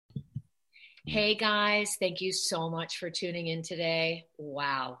Hey guys, thank you so much for tuning in today.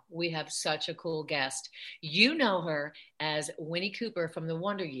 Wow, we have such a cool guest. You know her as Winnie Cooper from the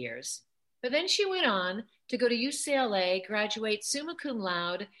Wonder Years, but then she went on to go to UCLA, graduate summa cum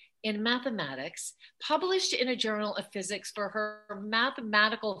laude in mathematics, published in a journal of physics for her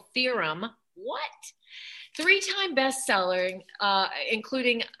mathematical theorem. What? Three-time bestseller,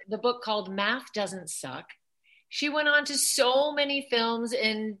 including the book called Math Doesn't Suck. She went on to so many films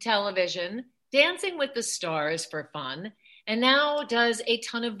and television, Dancing with the Stars for fun, and now does a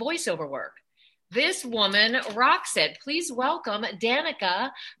ton of voiceover work. This woman rocks it. Please welcome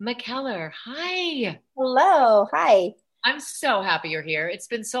Danica McKellar. Hi. Hello. Hi. I'm so happy you're here. It's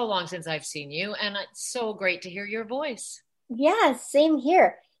been so long since I've seen you, and it's so great to hear your voice. Yeah, same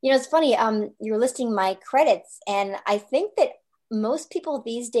here. It's funny. You're listing my credits, and I think that most people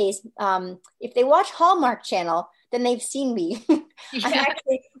these days, if they watch Hallmark Channel, then they've seen me. I'm Yeah.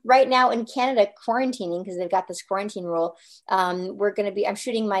 actually right now in Canada quarantining because they've got this quarantine rule. I'm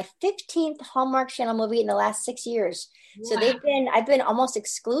shooting my 15th Hallmark Channel movie in the last 6 years. So Wow. I've been almost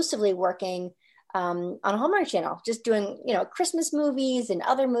exclusively working on Hallmark Channel, just doing, Christmas movies and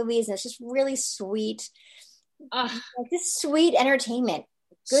other movies. And it's just really sweet, like this sweet entertainment,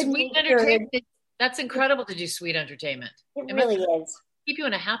 good Sweet natured. entertainment. That's incredible to do sweet entertainment. It It must really is. keep you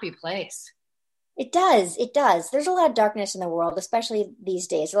in a happy place. It does. It does. There's a lot of darkness in the world, especially these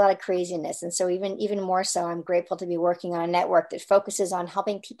days, a lot of craziness. And so even more so, I'm grateful to be working on a network that focuses on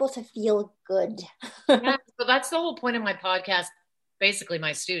helping people to feel good. Yeah, so that's the whole point of my podcast, basically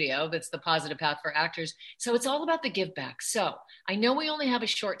my studio. That's the Positive Path for Actors. So it's all about the give back. So I know we only have a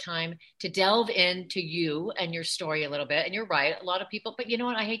short time to delve into you and your story a little bit. And you're right, a lot of people, but you know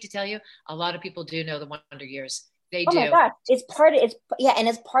what? I hate to tell you, a lot of people do know the Wonder Years. They Oh my do. gosh. And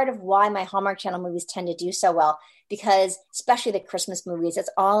it's part of why my Hallmark Channel movies tend to do so well, because especially the Christmas movies, it's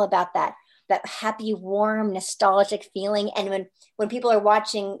all about that happy, warm, nostalgic feeling. And when people are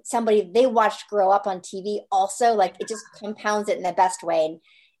watching somebody they watched grow up on TV also, like it just compounds it in the best way. And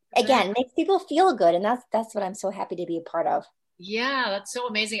again, makes people feel good. And that's what I'm so happy to be a part of. Yeah, that's so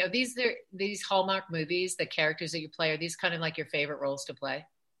amazing. Are these Hallmark movies, the characters that you play, are these kind of like your favorite roles to play?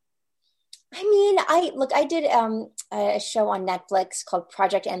 I mean, I did a show on Netflix called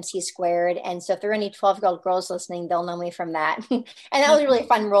Project MC Squared, and so if there are any 12-year-old girls listening, they'll know me from that. And that was a really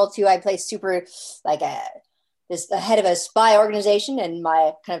fun role too. I play super like the head of a spy organization, and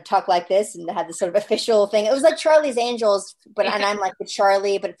my kind of talk like this, and had this sort of official thing. It was like Charlie's Angels, but Yeah. and I'm like the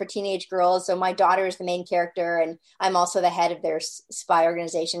Charlie, but for teenage girls. So my daughter is the main character, and I'm also the head of their spy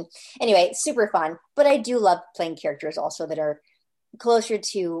organization. Anyway, super fun. But I do love playing characters also that are closer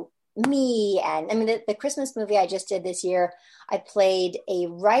to me. And I mean, the Christmas movie I just did this year, I played a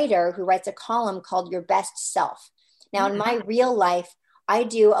writer who writes a column called Your Best Self. Now, in my real life, I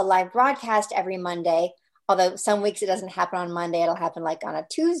do a live broadcast every Monday, although some weeks it doesn't happen on Monday. It'll happen like on a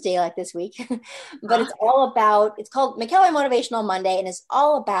Tuesday, like this week. But Huh? it's called McKellar Motivational Monday, and it's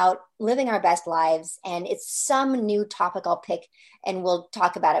all about living our best lives. And it's some new topic I'll pick, and we'll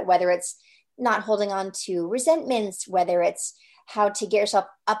talk about it, whether it's not holding on to resentments, whether it's how to get yourself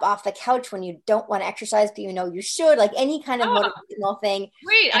up off the couch when you don't want to exercise, but you know you should, like any kind of Oh, motivational thing.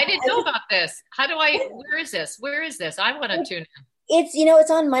 wait, And I didn't know about this. How do where is this? Where is this? I want to tune in.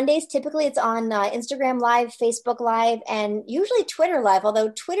 it's on Mondays. Typically, it's on Instagram Live, Facebook Live, and usually Twitter Live.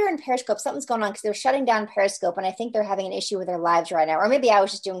 Although Twitter and Periscope, something's going on because they're shutting down Periscope, and I think they're having an issue with their lives right now. Or maybe I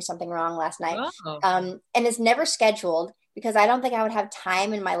was just doing something wrong last night. Oh, And it's never scheduled because I don't think I would have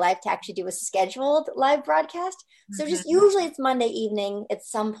time in my life to actually do a scheduled live broadcast. So just mhm. usually it's Monday evening at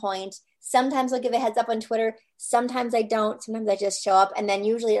some point. Sometimes I'll give a heads up on Twitter. Sometimes I don't. Sometimes I just show up, and then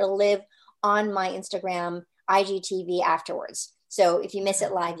usually it'll live on my Instagram IGTV afterwards. So if you miss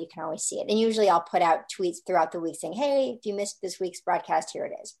it live, you can always see it. And usually I'll put out tweets throughout the week saying, hey, if you missed this week's broadcast, here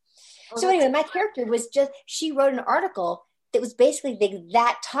it is. Oh, So that's anyway, my character was just, she wrote an article that was basically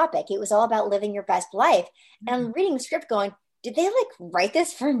that topic. It was all about living your best life. And I'm reading the script going, did they like write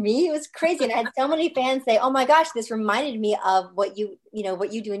this for me? It was crazy. And I had so many fans say, oh my gosh, this reminded me of what you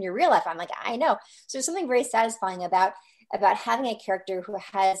do in your real life. I'm like, I know. So there's something very satisfying about having a character who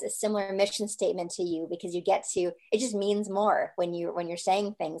has a similar mission statement to you, because you get to, it just means more when you're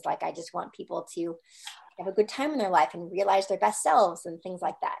saying things like, I just want people to have a good time in their life and realize their best selves and things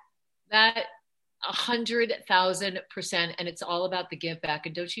like that. that 100,000%. And it's all about the give back.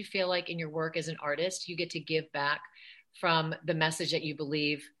 And don't you feel like in your work as an artist, you get to give back from the message that you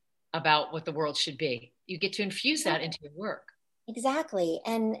believe about what the world should be? You get to infuse that into your work. Exactly.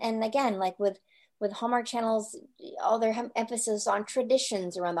 And again, like with Hallmark channels, all their emphasis on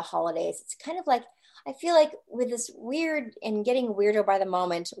traditions around the holidays. It's kind of like I feel like with this weird and getting weirder by the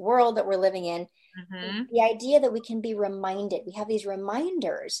moment world that we're living in, Mm-hmm. the idea that we can be reminded, we have these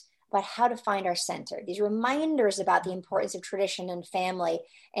reminders about how to find our center, these reminders about the importance of tradition and family,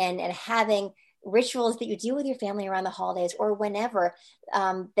 and having rituals that you do with your family around the holidays or whenever,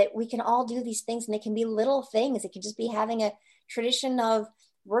 that we can all do these things, and they can be little things. It can just be having a tradition of,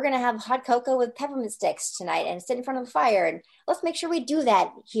 we're going to have hot cocoa with peppermint sticks tonight and sit in front of the fire. And let's make sure we do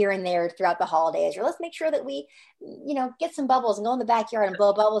that here and there throughout the holidays. Or let's make sure that we, get some bubbles and go in the backyard and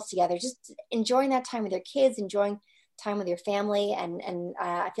blow bubbles together. Just enjoying that time with your kids, enjoying time with your family. And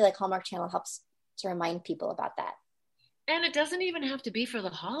I feel like Hallmark Channel helps to remind people about that. And it doesn't even have to be for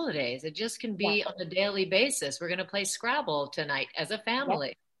the holidays. It just can Yeah. be on a daily basis. We're going to play Scrabble tonight as a Yep.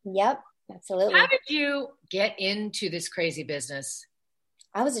 family. Yep. How Absolutely. did you get into this crazy business?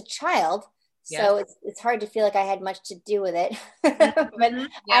 I was a child, Yes. so it's hard to feel like I had much to do with it. But Mhm.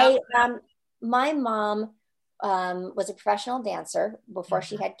 Yep. I, my mom was a professional dancer before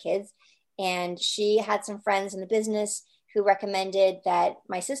she Mhm. had kids, and she had some friends in the business who recommended that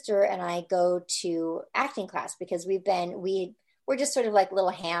my sister and I go to acting class because we're just sort of like little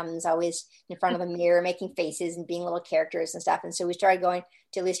hams, always in front of the mirror, making faces and being little characters and stuff. And so we started going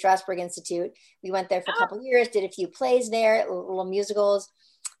to Lee Strasberg Institute. We went there for a couple of years, did a few plays there, little musicals,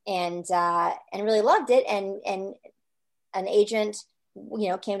 and really loved it. And an agent,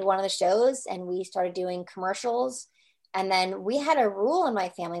 came to one of the shows, and we started doing commercials. And then we had a rule in my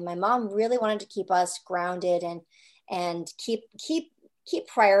family. My mom really wanted to keep us grounded and keep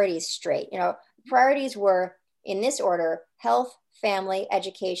priorities straight. Priorities were in this order: health, family,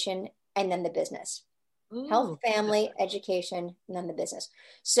 education, and then the business. Health, Ooh. family, education, and then the business.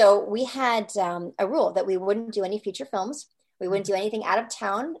 So we had a rule that we wouldn't do any feature films, we wouldn't do anything out of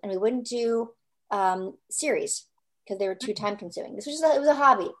town, and we wouldn't do series because they were too time consuming. It was a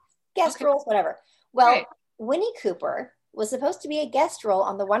hobby, guest Okay. roles, whatever. Great. Well, Winnie Cooper was supposed to be a guest role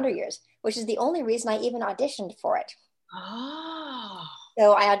on The Wonder Years, which is the only reason I even auditioned for it. Oh.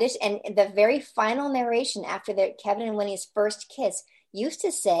 So I auditioned, and the very final narration after Kevin and Winnie's first kiss used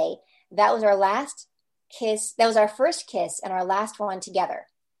to say, "That was our last kiss. That was our first kiss and our last one together."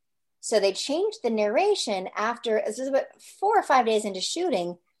 So they changed the narration after, this was about 4 or 5 days into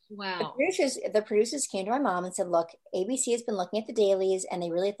shooting. The Wow. producers, the producers came to my mom and said, "Look, ABC has been looking at the dailies, and they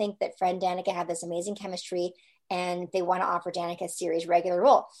really think that Fred and Danica have this amazing chemistry, and they want to offer Danica a series regular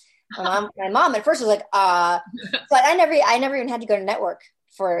role." My mom at first was like, but I never even had to go to network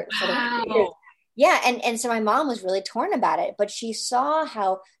for the years. Wow. Yeah, and so my mom was really torn about it, but she saw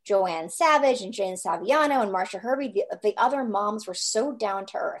how Joanne Savage and Jane Saviano and Marsha Hervey, the other moms, were so down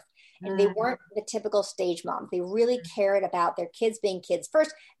to earth, and they Mhm. weren't the typical stage moms. They really cared about their kids being kids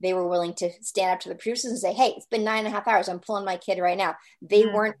first. They were willing to stand up to the producers and say, "Hey, it's been 9.5 hours. I'm pulling my kid right now." They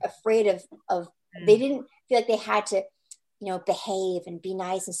Mhm. weren't afraid of. They didn't feel like they had to, behave and be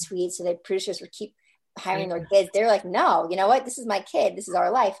nice and sweet so that producers would keep hiring their kids. They're like, "No, you know what? This is my kid. This is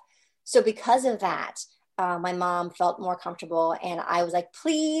our life." So because of that, my mom felt more comfortable, and I was like,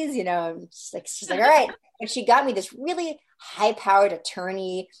 "Please," she's like, "All right." And she got me this really high-powered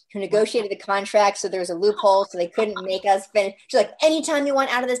attorney who Wow. negotiated the contract, so there was a loophole, so they couldn't make us finish. She's like, "Anytime you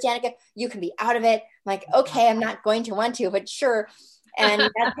want out of this, Danica, you can be out of it." I'm like, "Okay, I'm not going to want to, but sure." And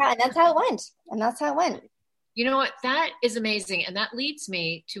that's how it went. And that's how it went. You know what? That is amazing. And that leads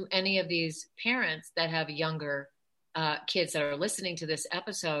me to any of these parents that have younger kids that are listening to this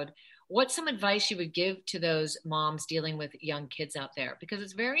episode. What's some advice you would give to those moms dealing with young kids out there? Because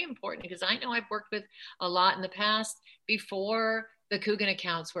it's very important, because I know I've worked with a lot in the past before the Coogan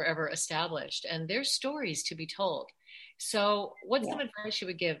accounts were ever established, and there's stories to be told. So, what's Yeah, some advice you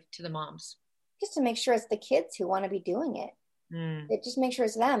would give to the moms? just to make sure it's the kids who want to be doing it. Mm. It just make sure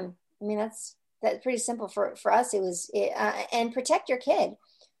it's them. I mean, that's pretty simple for us. And protect your kid.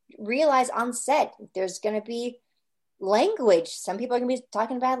 Realize on set there's going to be language. Some people are going to be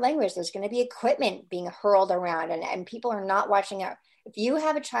talking bad language. There's going to be equipment being hurled around, and people are not watching out. If you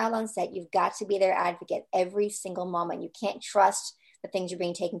have a child on set, you've got to be their advocate every single moment. You can't trust the things are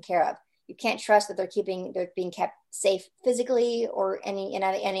being taken care of. You can't trust that they're being kept safe physically or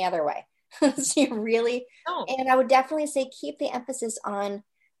any other way. So you really, Oh, and I would definitely say keep the emphasis on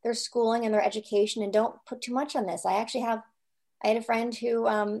their schooling and their education, and don't put too much on this. I had a friend who,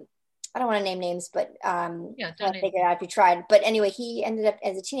 I don't want to name names, but yeah, I done it. figured out if you tried. But anyway, he ended up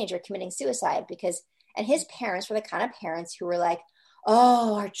as a teenager committing suicide and his parents were the kind of parents who were like,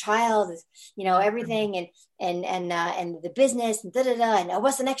 "Oh, our child is, everything, and the business, and da da da, and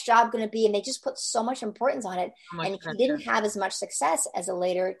what's the next job going to be?" And they just put so much importance on it. So much And he pressure. didn't have as much success as a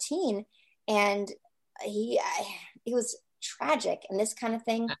later teen, and he was tragic. And this kind of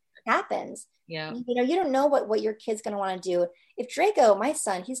thing happens. Yeah. You don't know what your kid's going to want to do. If Draco, my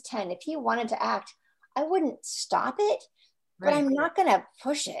son, he's 10, if he wanted to act, I wouldn't stop it, but Right. I'm not going to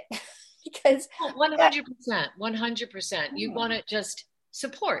push it because 100%, 100%. You want to just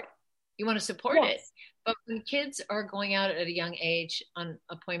support. You want to support it. yes, But when kids are going out at a young age on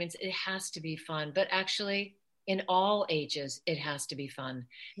appointments, it has to be fun. But actually, in all ages, it has to be fun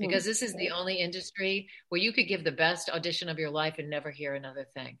because this is the only industry where you could give the best audition of your life and never hear another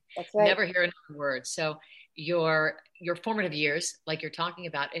thing, that's right. never hear another word. So your formative years, like you're talking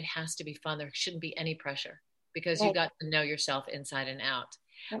about, it has to be fun. There shouldn't be any pressure because you Right. got to know yourself inside and out.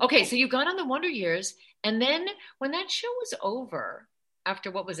 Yep. Okay, so you got on the Wonder Years, and then when that show was over,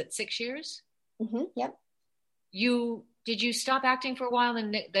 after what was it, 6 years? Yep. Did you stop acting for a while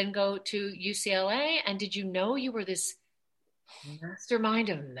and then go to UCLA? And did you know you were this mastermind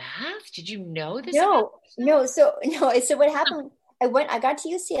of math? Did you know this about No. So no. So what happened? I got to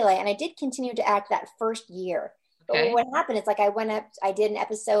UCLA, and I did continue to act that first year. But Okay. what happened is, like, I went up. I did an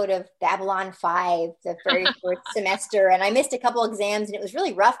episode of Babylon 5 the very first semester, and I missed a couple exams, and it was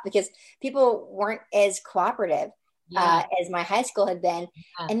really rough because people weren't as cooperative Yeah. as my high school had been.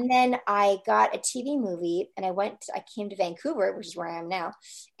 Yeah. And then I got a TV movie, and I came to Vancouver, which is where I am now,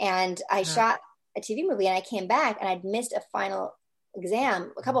 and I shot a TV movie, and I came back, and I'd missed a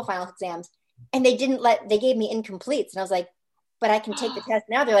couple of final exams, and they gave me incompletes, and I was like, but I can take the test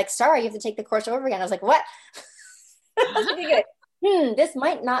now. They're like, sorry, you have to take the course over again. I was like, what? I was thinking, this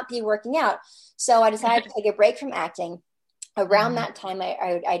might not be working out. So I decided to take a break from acting. Around that time,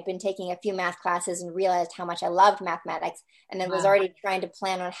 I'd been taking a few math classes and realized how much I loved mathematics, and then was already trying to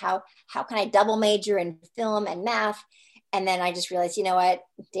plan on how can I double major in film and math. And then I just realized, you know what,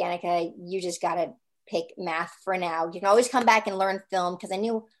 Danica, you just got to pick math for now. You can always come back and learn film, because I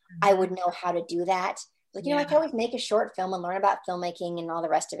knew I would know how to do that. Like, I can always make a short film and learn about filmmaking and all the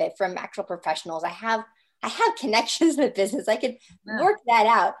rest of it from actual professionals. I have connections in the business. I could work that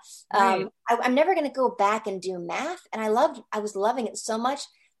out. Right. I'm never going to go back and do math. And I was loving it so much.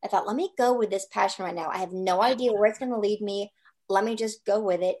 I thought, let me go with this passion right now. I have no idea where it's going to lead me. Let me just go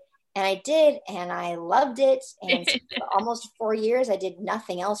with it. And I did, and I loved it. And for almost 4 years, I did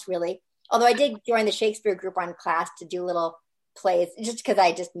nothing else really. Although I did join the Shakespeare group on class to do little plays, just because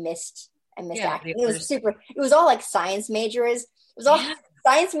I missed acting. It was all like science majors. It was all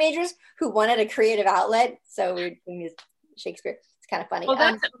science majors who wanted a creative outlet. So we were doing Shakespeare. It's kind of funny. Well,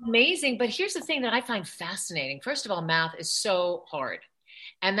 that's amazing. But here's the thing that I find fascinating. First of all, math is so hard.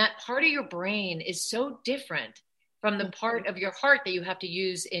 And that part of your brain is so different from the part of your heart that you have to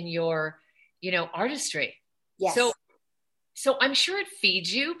use in your, artistry. Yes. So I'm sure it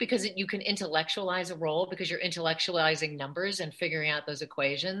feeds you because you can intellectualize a role because you're intellectualizing numbers and figuring out those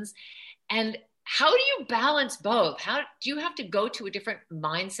equations. And how do you balance both? How do you have to go to a different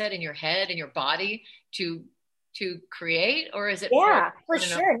mindset in your head and your body to create, or is it? Yeah, for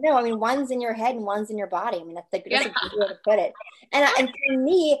sure. No, I mean, one's in your head and one's in your body. I mean, that's a good way to put it. And for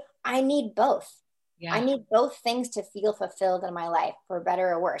me, I need both. Yeah. I need both things to feel fulfilled in my life, for better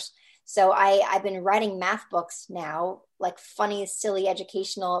or worse. So I've been writing math books now, like funny, silly,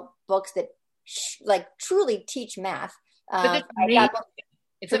 educational books that truly teach math. I got books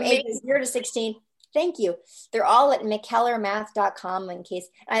from ages 0 to 16. Thank you. They're all at mckellarmath.com in case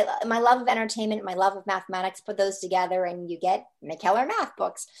my love of entertainment, my love of mathematics, put those together and you get McKellar math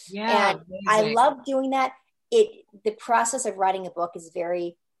books. Yeah, and amazing. I love doing that. The process of writing a book is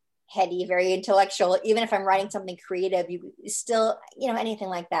very heady, very intellectual. Even if I'm writing something creative, you still, anything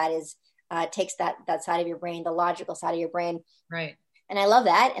like that is takes that side of your brain, the logical side of your brain. Right. And I love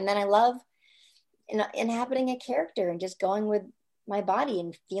that. And then I love inhabiting a character and just going with my body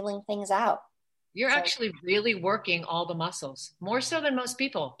and feeling things out. You're actually really working all the muscles, more so than most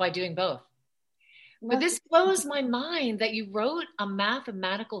people, by doing both. But this blows my mind that you wrote a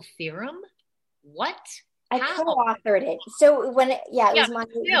mathematical theorem. What? I co-authored it. So it was my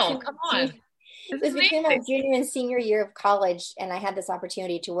come on. It was between my junior and senior year of college, and I had this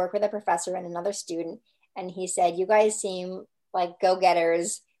opportunity to work with a professor and another student. And he said, "You guys seem like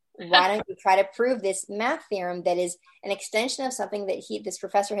go-getters. Why don't you try to prove this math theorem that is an extension of something that this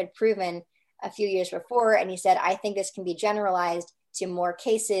professor had proven a few years before?" And he said, "I think this can be generalized to more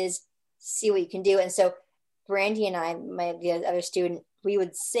cases. See what you can do." And so Brandy and I, the other student, we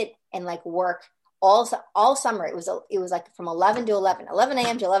would sit and work all summer. It was like from 11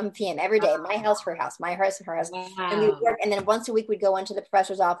 a.m. to 11 p.m. every day. My house, her house, my house, her house. Wow. And we would work. And then once a week we'd go into the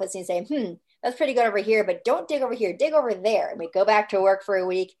professor's office and say, that's pretty good over here, but don't dig over here, dig over there. And we'd go back to work for a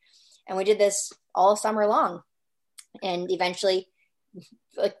week. And we did this all summer long and eventually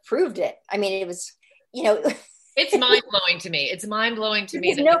proved it. I mean, it was, It's mind blowing to me. It's mind blowing to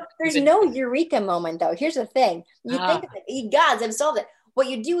me There's no eureka moment though. Here's the thing: you think, gods, I've solved it. What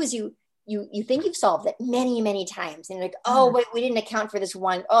you do is you think you've solved it many, many times, and you're like, oh wait, we didn't account for this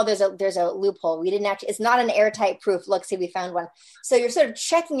one. Oh, there's a loophole. We didn't actually. It's not an airtight proof. Look, see, we found one. So you're sort of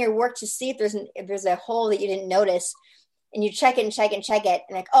checking your work to see if there's a hole that you didn't notice, and you check it and check it and check it,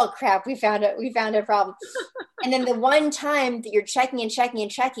 and like, oh crap, we found it. We found a problem. And then the one time that you're checking and checking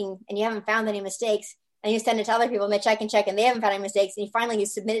and checking, and you haven't found any mistakes. And you send it to other people and they check and check and they haven't found any mistakes. And you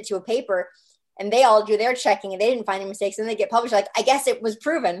submit it to a paper and they all do their checking and they didn't find any mistakes. And they get published like, I guess it was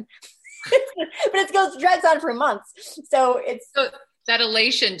proven. But it drags on for months. So that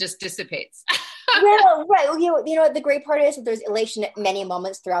elation just dissipates. Well, right. You know what the great part is? That there's elation at many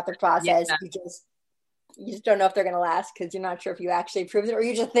moments throughout the process. Yeah. You just don't know if they're going to last because you're not sure if you actually proved it or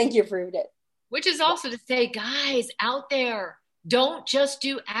you just think you proved it. Which is also to say, guys out there, don't just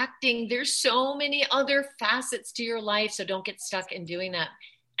do acting. There's so many other facets to your life. So don't get stuck in doing that.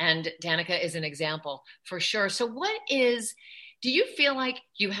 And Danica is an example for sure. So do you feel like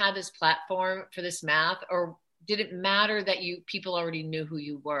you had this platform for this math, or did it matter that people already knew who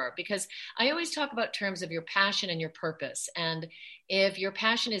you were? Because I always talk about terms of your passion and your purpose. And if your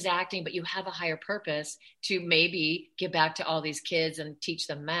passion is acting, but you have a higher purpose to maybe give back to all these kids and teach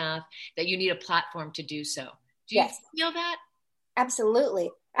them math, that you need a platform to do so. Do you feel that?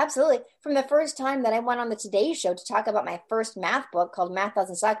 Absolutely. Absolutely. From the first time that I went on the Today Show to talk about my first math book called Math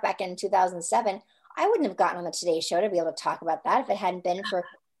Doesn't Suck back in 2007, I wouldn't have gotten on the Today Show to be able to talk about that if it hadn't been for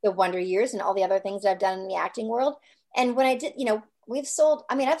the Wonder Years and all the other things that I've done in the acting world. And when I did,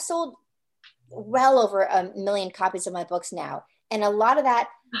 I've sold well over 1 million copies of my books now. And a lot of that,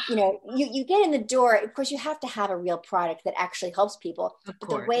 you get in the door, of course, you have to have a real product that actually helps people. But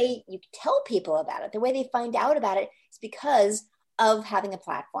the way you tell people about it, the way they find out about it is because of having a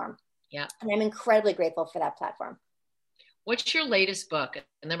platform. Yeah. And I'm incredibly grateful for that platform. What's your latest book?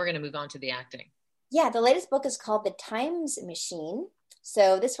 And then we're going to move on to the acting. Yeah, the latest book is called The Times Machine.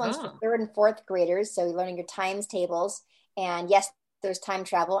 So this one's for 3rd and 4th graders. So you're learning your times tables. And yes, there's time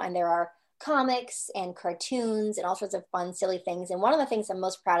travel and there are comics and cartoons and all sorts of fun, silly things. And one of the things I'm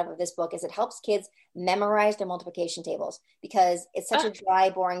most proud of this book is it helps kids memorize their multiplication tables because it's such a dry,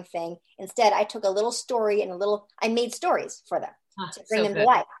 boring thing. Instead, I took a little story and I made stories for them to bring them to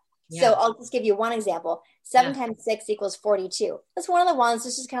life. Yeah. So I'll just give you one example. 7 times 6 equals 42. That's one of the ones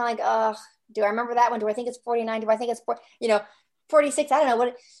that's just kind of like, do I remember that one? Do I think it's 49? Do I think it's 46? I don't know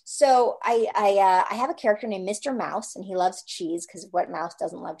what. So I have a character named Mr. Mouse, and he loves cheese because what mouse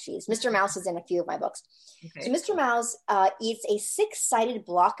doesn't love cheese? Mr. Mouse is in a few of my books. Okay. So Mr. Mouse eats a 6-sided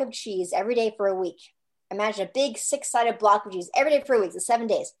block of cheese every day for a week. Imagine a big 6-sided block of cheese every day for a week. It's 7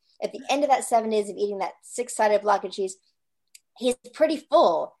 days. At the end of that 7 days of eating that 6-sided block of cheese, he's pretty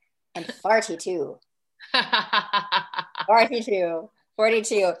full and farty too. Farty too.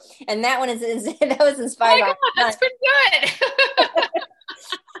 42. And that one that was inspired. Oh my God, that's pretty good.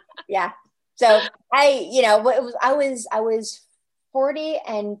 Yeah. So I was 40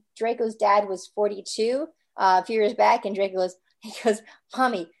 and Draco's dad was 42 a few years back. And Draco goes,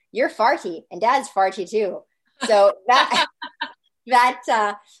 Mommy, you're farty and Dad's farty too. So that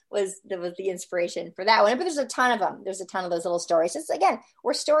was the inspiration for that one. But there's a ton of them. There's a ton of those little stories. Just again,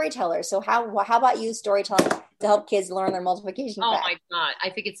 we're storytellers. So how about you storytelling to help kids learn their multiplication? Oh my God.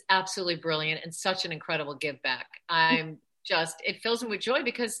 I think it's absolutely brilliant and such an incredible give back. It fills me with joy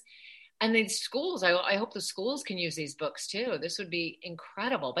because, and the schools, I hope the schools can use these books too. This would be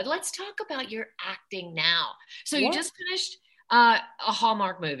incredible. But let's talk about your acting now. So you just finished a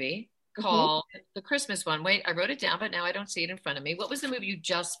Hallmark movie called the Christmas one. Wait, I wrote it down, but now I don't see it in front of me. What was the movie you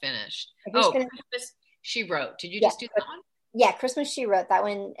just finished? Christmas She Wrote. Did you just do that one? Yeah, Christmas She Wrote. That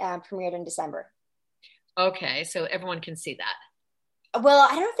one premiered in December. Okay, so everyone can see that. Well,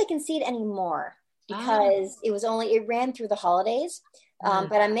 I don't know if they can see it anymore because it ran through the holidays.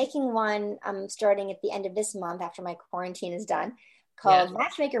 But I'm making one. I'm starting at the end of this month after my quarantine is done, called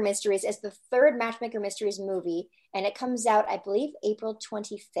Matchmaker Mysteries. It's the 3rd Matchmaker Mysteries movie, and it comes out, I believe, April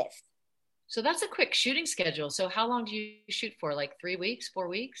 25th. So that's a quick shooting schedule. So how long do you shoot for? Like 3 weeks, 4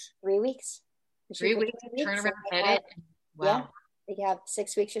 weeks? 3 weeks. 3 weeks, turn around, edit. Wow. Yeah, they have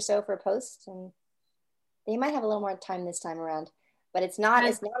 6 weeks or so for a post, and they might have a little more time this time around, but it's not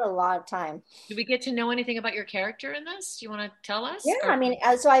a lot of time. Do we get to know anything about your character in this? Do you want to tell us? Yeah, I mean,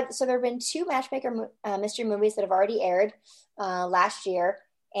 so there have been 2 Matchmaker mystery movies that have already aired last year,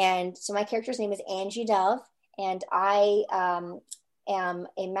 and so my character's name is Angie Dove, and I am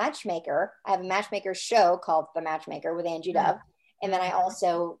a matchmaker. I have a matchmaker show called The Matchmaker with Angie Dove. And then I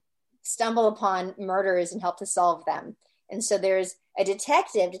also stumble upon murders and help to solve them. And so there's a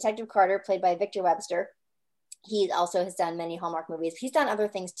Detective Carter, played by Victor Webster. He also has done many Hallmark movies. He's done other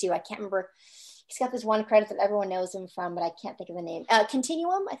things too. I can't remember. He's got this one credit that everyone knows him from, but I can't think of the name.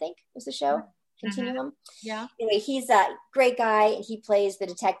 Continuum, I think was the show. Continuum. Yeah. Anyway, he's a great guy. He plays the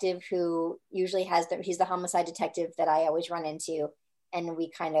detective who usually he's the homicide detective that I always run into. And we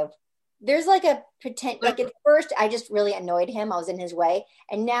kind of, there's like a pretend, like at first I just really annoyed him. I was in his way.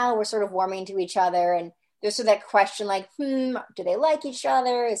 And now we're sort of warming to each other. And there's sort of that question like, do they like each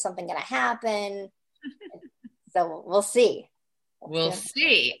other? Is something going to happen? So we'll see. We'll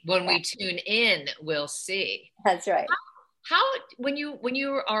see when we tune in. We'll see. That's right. How when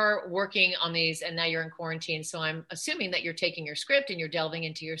you are working on these, and now you're in quarantine, so I'm assuming that you're taking your script and you're delving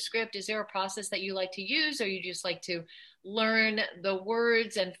into your script. Is there a process that you like to use, or you just like to learn the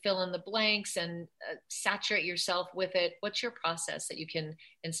words and fill in the blanks and saturate yourself with it? What's your process that you can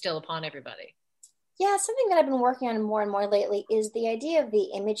instill upon everybody? Yeah, something that I've been working on more and more lately is the idea of the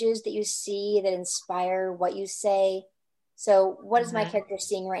images that you see that inspire what you say. So what is my character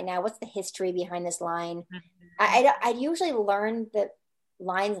seeing right now? What's the history behind this line? I usually learn the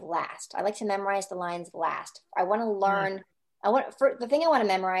lines last. I like to memorize the lines last. I want to learn. The thing I want to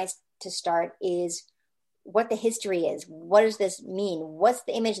memorize to start is what the history is. What does this mean? What's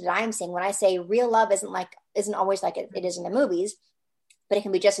the image that I'm seeing when I say real love isn't always like it is in the movies, but it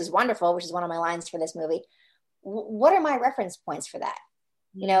can be just as wonderful, which is one of my lines for this movie. What are my reference points for that?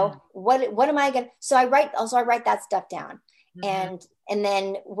 You know, what am I going to, so I write that stuff down. And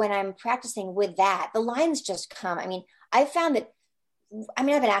then when I'm practicing with that, the lines just come. I mean, I've found that, I've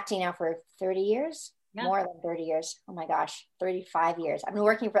been acting now for 30 years, more than 30 years. Oh my gosh, 35 years. I've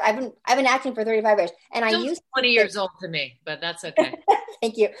been acting for 35 years. And still I used 20 years old to me, but that's okay.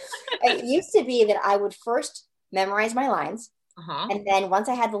 Thank you. It used to be that I would first memorize my lines. And then once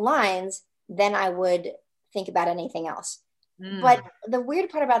I had the lines, then I would think about anything else. But the weird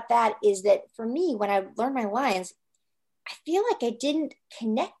part about that is that for me, when I learned my lines, I feel like I didn't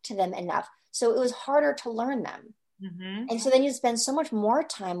connect to them enough. So it was harder to learn them. And so then you spend so much more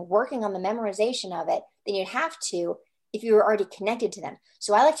time working on the memorization of it than you'd have to if you were already connected to them.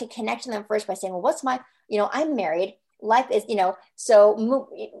 So I like to connect to them first by saying, well, what's my, I'm married. Life is, so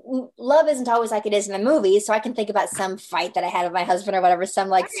love isn't always like it is in the movies. So I can think about some fight that I had with my husband or whatever, some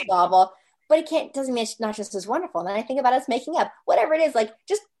like squabble, but doesn't mean it's not just as wonderful. And then I think about us making up, whatever it is, like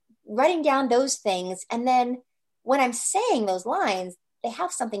just writing down those things. And then when I'm saying those lines, they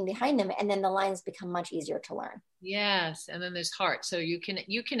have something behind them, and then the lines become much easier to learn. Yes. And then there's heart. So you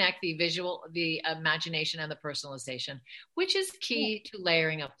connect the visual, the imagination, and the personalization, which is key to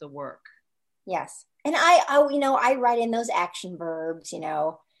layering up the work. Yes. And I write in those action verbs,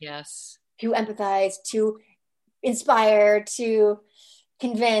 yes, to empathize, to inspire, to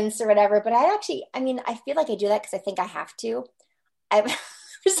convince or whatever. But I feel like I do that because I think I have to.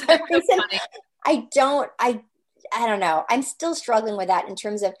 For some reason, I don't know. I'm still struggling with that in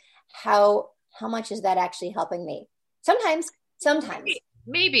terms of how much is that actually helping me? Sometimes.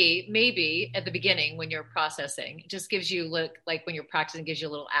 Maybe at the beginning when you're processing, it just gives you like when you're practicing, gives you a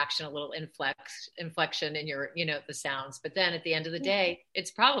little action, a little inflection in your, the sounds. But then at the end of the day,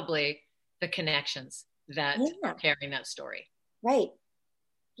 it's probably the connections that are carrying that story. Right.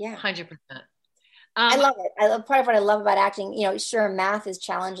 Yeah. 100%. I love it. Part of what I love about acting, sure, math is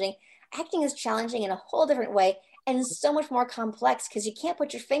challenging. Acting is challenging in a whole different way and so much more complex because you can't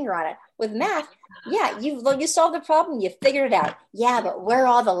put your finger on it. With math, you solve the problem, you figured it out. Yeah, but where are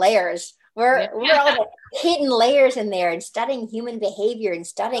all the layers? Where are all the hidden layers in there? And studying human behavior and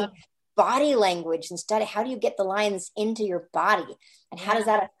studying body language and how do you get the lines into your body? And how does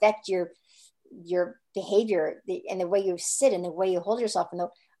that affect your behavior and the way you sit and the way you hold yourself?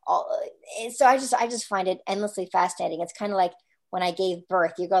 So I just find it endlessly fascinating. It's kind of like when I gave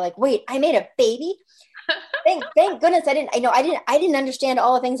birth, you go like, wait, I made a baby? Thank goodness I didn't understand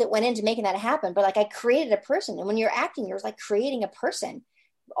all the things that went into making that happen, but like I created a person. And when you're acting, you're like creating a person,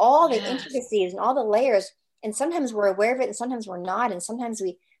 all the intricacies and all the layers. And sometimes we're aware of it and sometimes we're not. And sometimes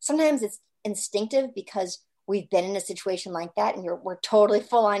it's instinctive because we've been in a situation like that and we're totally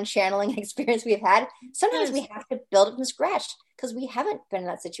full on channeling experience we've had. Sometimes we have to build it from scratch because we haven't been in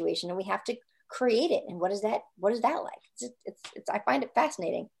that situation and we have to create it. And what is that like? I find it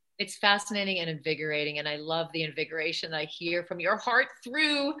fascinating. It's fascinating and invigorating. And I love the invigoration I hear from your heart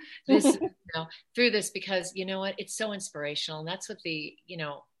through this, through this, because you know what, it's so inspirational. And that's what the,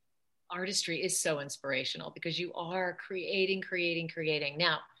 artistry is so inspirational because you are creating.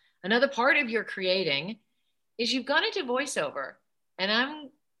 Now, another part of your creating is you've gone into voiceover. And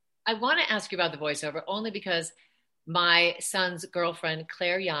I want to ask you about the voiceover only because my son's girlfriend,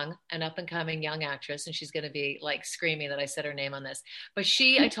 Claire Young, an up and coming young actress, and she's going to be like screaming that I said her name on this. But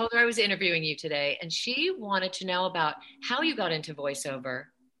I told her I was interviewing you today, and she wanted to know about how you got into voiceover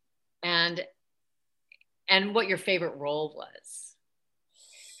and what your favorite role was.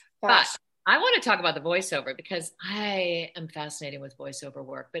 Gosh. But I want to talk about the voiceover because I am fascinated with voiceover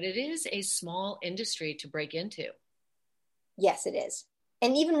work, but it is a small industry to break into. Yes, it is.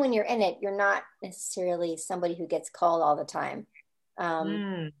 And even when you're in it, you're not necessarily somebody who gets called all the time.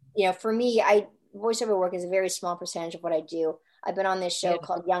 Um, Mm, for me, voiceover work is a very small percentage of what I do. I've been on this show yeah.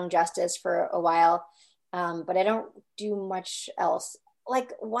 called Young Justice for a while, but I don't do much else.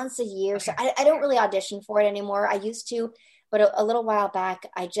 Like once a year, so Okay. I don't really audition for it anymore. I used to, but a little while back,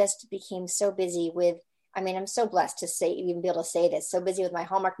 I just became so busy with. I mean, I'm so blessed to say, even be able to say this, so busy with my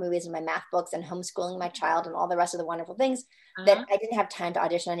Hallmark movies and my math books and homeschooling my child and all the rest of the wonderful things that Uh-huh. I didn't have time to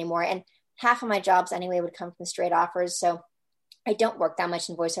audition anymore. And half of my jobs anyway would come from straight offers. So I don't work that much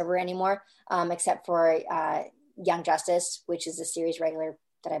in voiceover anymore, except for Young Justice, which is a series regular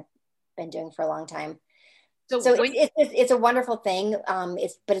that I've been doing for a long time. So So when it's a wonderful thing.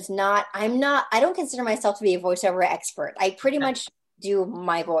 But it's not. I don't consider myself to be a voiceover expert. I pretty much do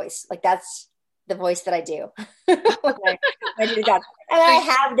my voice. Like that's the voice that I do. when I do the job. And I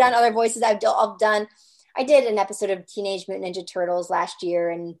have done other voices. I've done. I did an episode of Teenage Mutant Ninja Turtles last year,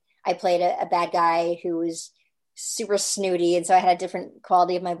 and I played a bad guy who was super snooty, and so I had a different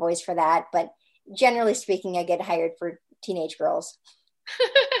quality of my voice for that. But generally speaking, I get hired for teenage girls.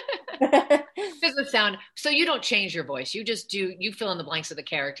 does it sound so you don't change your voice. You just do you fill in the blanks of the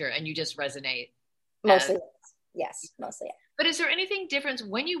character and you just resonate as Mostly, yes, mostly. Yes. but is there anything different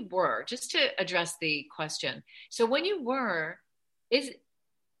when you were just to address the question? So when you were is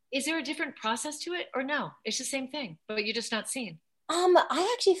is there a different process to it or no? It's the same thing, but you're just not seen.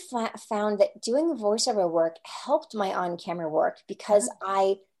 I actually found that doing voiceover work helped my on-camera work because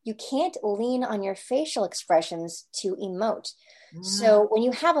you can't lean on your facial expressions to emote. Mm-hmm. So when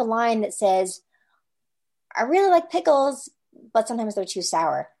you have a line that says, "I really like pickles, but sometimes they're too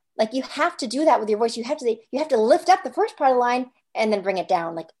sour," like you have to do that with your voice. You have to lift up the first part of the line and then bring it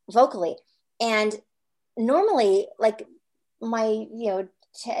down, like vocally. And normally, like my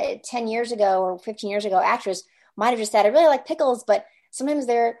 10 years ago or 15 years ago actors might have just said, "I really like pickles, but sometimes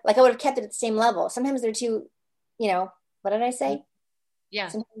they're like," I would have kept it at the same level. Sometimes they're too, what did I say? Yeah.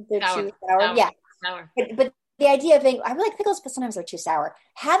 Sometimes they're Sour. too sour. Sour. Yeah. Sour. But the idea of being, "I really like pickles, but sometimes they're too sour."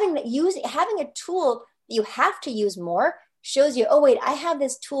 Having a tool that you have to use more shows you, oh wait, I have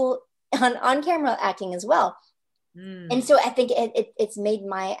this tool on camera acting as well. And Mm. so I think it's made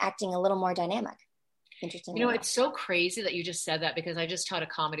my acting a little more dynamic. Interestingly enough. It's so crazy that you just said that because I just taught a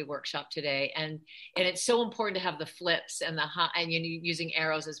comedy workshop today, and it's so important to have the flips and the and using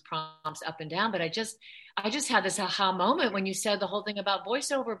arrows as prompts up and down. But I just had this aha moment when you said the whole thing about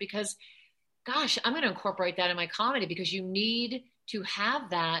voiceover because, gosh, I'm going to incorporate that in my comedy because you need to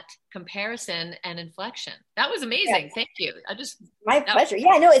have that comparison and inflection. That was Yeah. amazing. Thank you. My That, pleasure.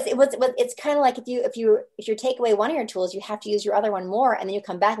 Yeah, no, it's kind of like if you take away one of your tools, you have to use your other one more, and then you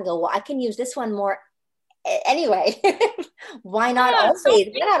come back and go, "Well, I can use this one more anyway." Why not yeah, it's so always?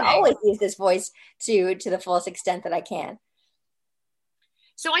 Why not amazing. always use this voice to the fullest extent that I can?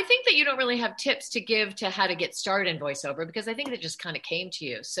 So I think that you don't really have tips to give to how to get started in voiceover because I think that just kind of came to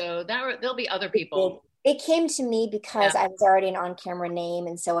you. So there'll be other It did. people. It came to me because Yeah, I was already an on-camera name,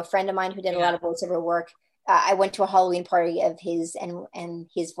 and so a friend of mine who did a lot yeah. of voiceover work. I went to a Halloween party of his, and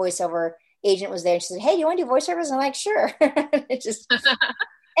his voiceover agent was there. And she said, "Hey, do you want to do voiceovers?" And I'm like, "Sure." It just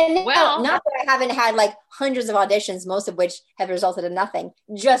And now, Well, not that I haven't had like hundreds of auditions, most of which have resulted in nothing,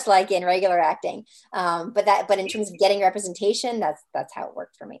 just like in regular acting. But in terms of getting representation, that's how it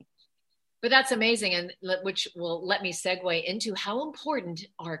worked for me. but that's amazing, and which will let me segue into how important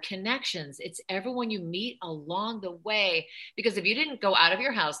are connections. It's everyone you meet along the way. Because if you didn't go out of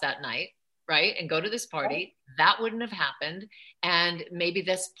your house that night, right, and go to this Right? party, that wouldn't have happened, and maybe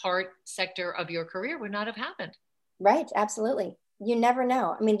this sector of your career would not have happened. Right, absolutely. You never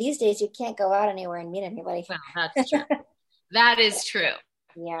know. I mean, these days you can't go out anywhere and meet anybody. Well, that's true. That is true.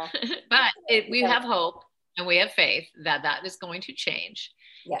 Yeah. But You we never- have hope and we have faith that that is going to change,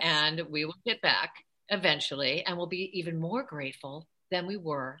 Yes. and we will get back eventually, and we'll be even more grateful than we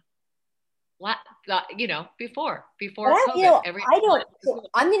were But before COVID. Every I don't. So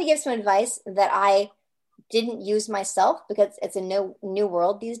I'm going to give some advice that I didn't use myself because it's a new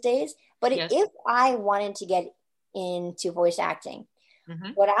world these days. But Yes. if I wanted to get into voice acting,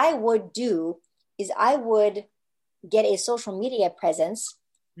 Mm-hmm. what I would do is I would get a social media presence,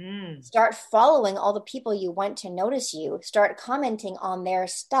 Mm. start following all the people you want to notice you, start commenting on their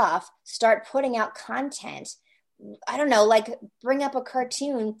stuff, start putting out content, I don't know, like bring up a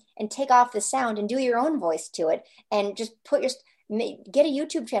cartoon and take off the sound and do your own voice to it, and just get a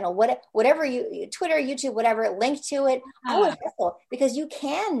YouTube channel, whatever you, Twitter, YouTube, whatever, link to it. I would hustle, because you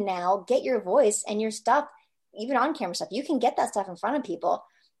can now get your voice and your stuff, even on camera stuff. You can get that stuff in front of people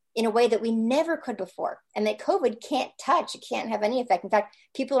in a way that we never could before, and that COVID can't touch. It can't have any effect. In fact,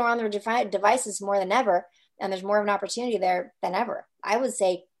 people are on their devices more than ever, and there's more of an opportunity there than ever. I would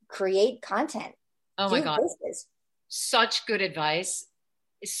say create content. Oh my God. Such good advice.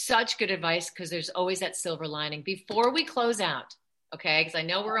 Such good advice, because there's always that silver lining. Before we close out, okay, because I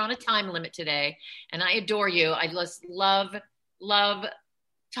know we're on a time limit today, and I adore you. I just love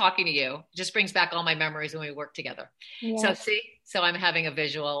talking to you. It just brings back all my memories when we work together. Yeah. So I'm having a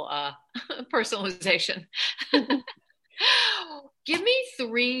visual personalization. Give me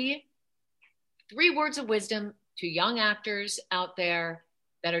three words of wisdom to young actors out there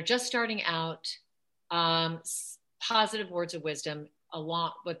that are just starting out, positive words of wisdom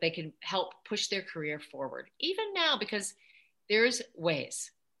along what they can help push their career forward, even now, because there's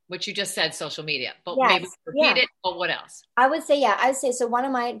ways, which you just said, social media, but maybe repeat it. But what else? I would say, so one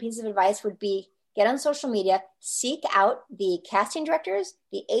of my pieces of advice would be get on social media, seek out the casting directors,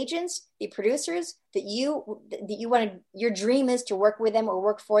 the agents, the producers that you want to, your dream is to work with them or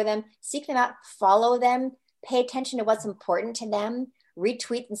work for them. Seek them out, follow them, pay attention to what's important to them,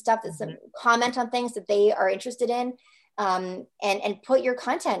 retweet and stuff, comment on things that they are interested in, and put your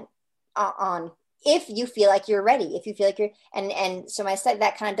content on if you feel like you're ready, if you feel like you're, and so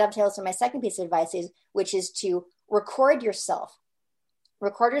that kind of dovetails to my second piece of advice, which is to record yourself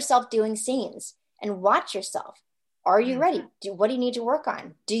doing scenes and watch yourself. Are you ready? What do you need to work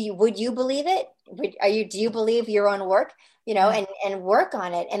on? Would you believe it? Do you believe your own work? And work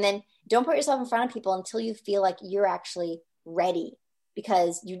on it. And then don't put yourself in front of people until you feel like you're actually ready,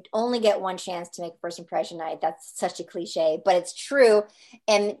 because you only get one chance to make a first impression. That's such a cliche, but it's true.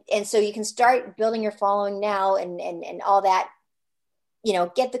 And so you can start building your following now and all that,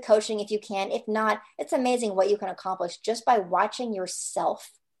 get the coaching if you can. If not, it's amazing what you can accomplish just by watching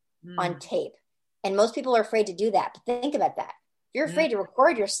yourself on tape. And most people are afraid to do that. But think about that. If you're afraid to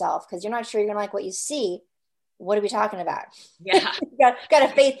record yourself because you're not sure you're going to like what you see, what are we talking about? Yeah. you got to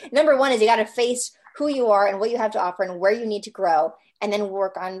face, number one is you got to face who you are and what you have to offer and where you need to grow, and then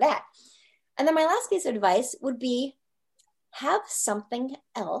work on that. And then my last piece of advice would be have something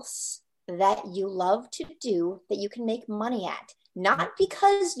else that you love to do that you can make money at. Not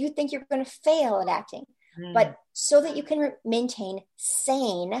because you think you're going to fail at acting, but so that you can maintain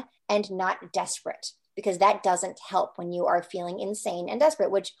sane and not desperate, because that doesn't help when you are feeling insane and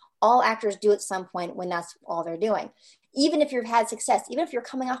desperate, which all actors do at some point when that's all they're doing. Even if you've had success, even if you're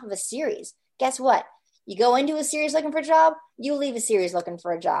coming off of a series, guess what? You go into a series looking for a job, you leave a series looking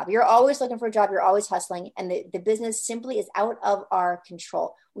for a job. You're always looking for a job. You're always hustling. And the business simply is out of our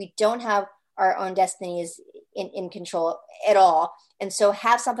control. We don't have our own destinies in control at all. And so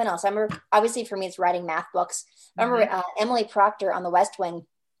have something else. I remember, obviously for me, it's writing math books. I remember Emily Proctor on The West Wing,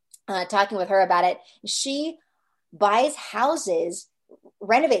 talking with her about it. She buys houses,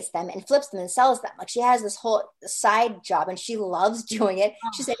 renovates them and flips them and sells them. Like, she has this whole side job and she loves doing it.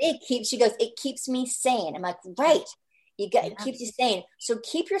 She said, it keeps me sane. I'm like, right. It keeps you sane. So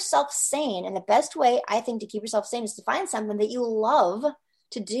keep yourself sane. And the best way, I think, to keep yourself sane is to find something that you love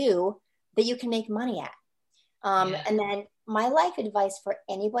to do that you can make money at. And then my life advice for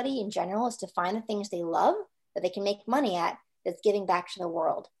anybody in general is to find the things they love that they can make money at, that's giving back to the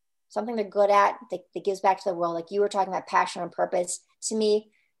world. Something they're good at that gives back to the world. Like you were talking about passion and purpose. To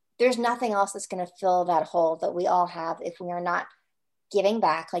me, there's nothing else that's going to fill that hole that we all have if we are not giving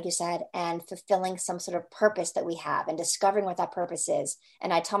back, like you said, and fulfilling some sort of purpose that we have and discovering what that purpose is.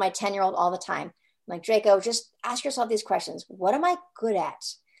 And I tell my 10-year-old all the time, I'm like, Draco, just ask yourself these questions. What am I good at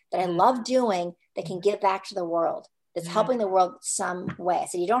that I love doing that can give back to the world, that's helping the world some way?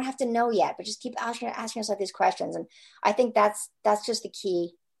 So you don't have to know yet, but just keep asking yourself these questions. And I think that's just the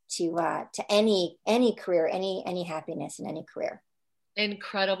key to any career, any happiness in any career.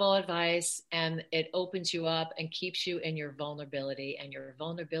 Incredible advice, and it opens you up and keeps you in your vulnerability, and your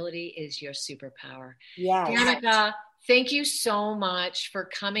vulnerability is your superpower. Yeah, Danica, thank you so much for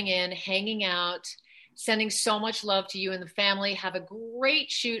coming in, hanging out, sending so much love to you and the family. Have a great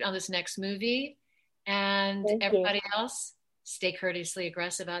shoot on this next movie, and everybody else, stay courteously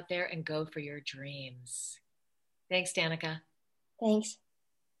aggressive out there and go for your dreams. Thanks, Danica. Thanks.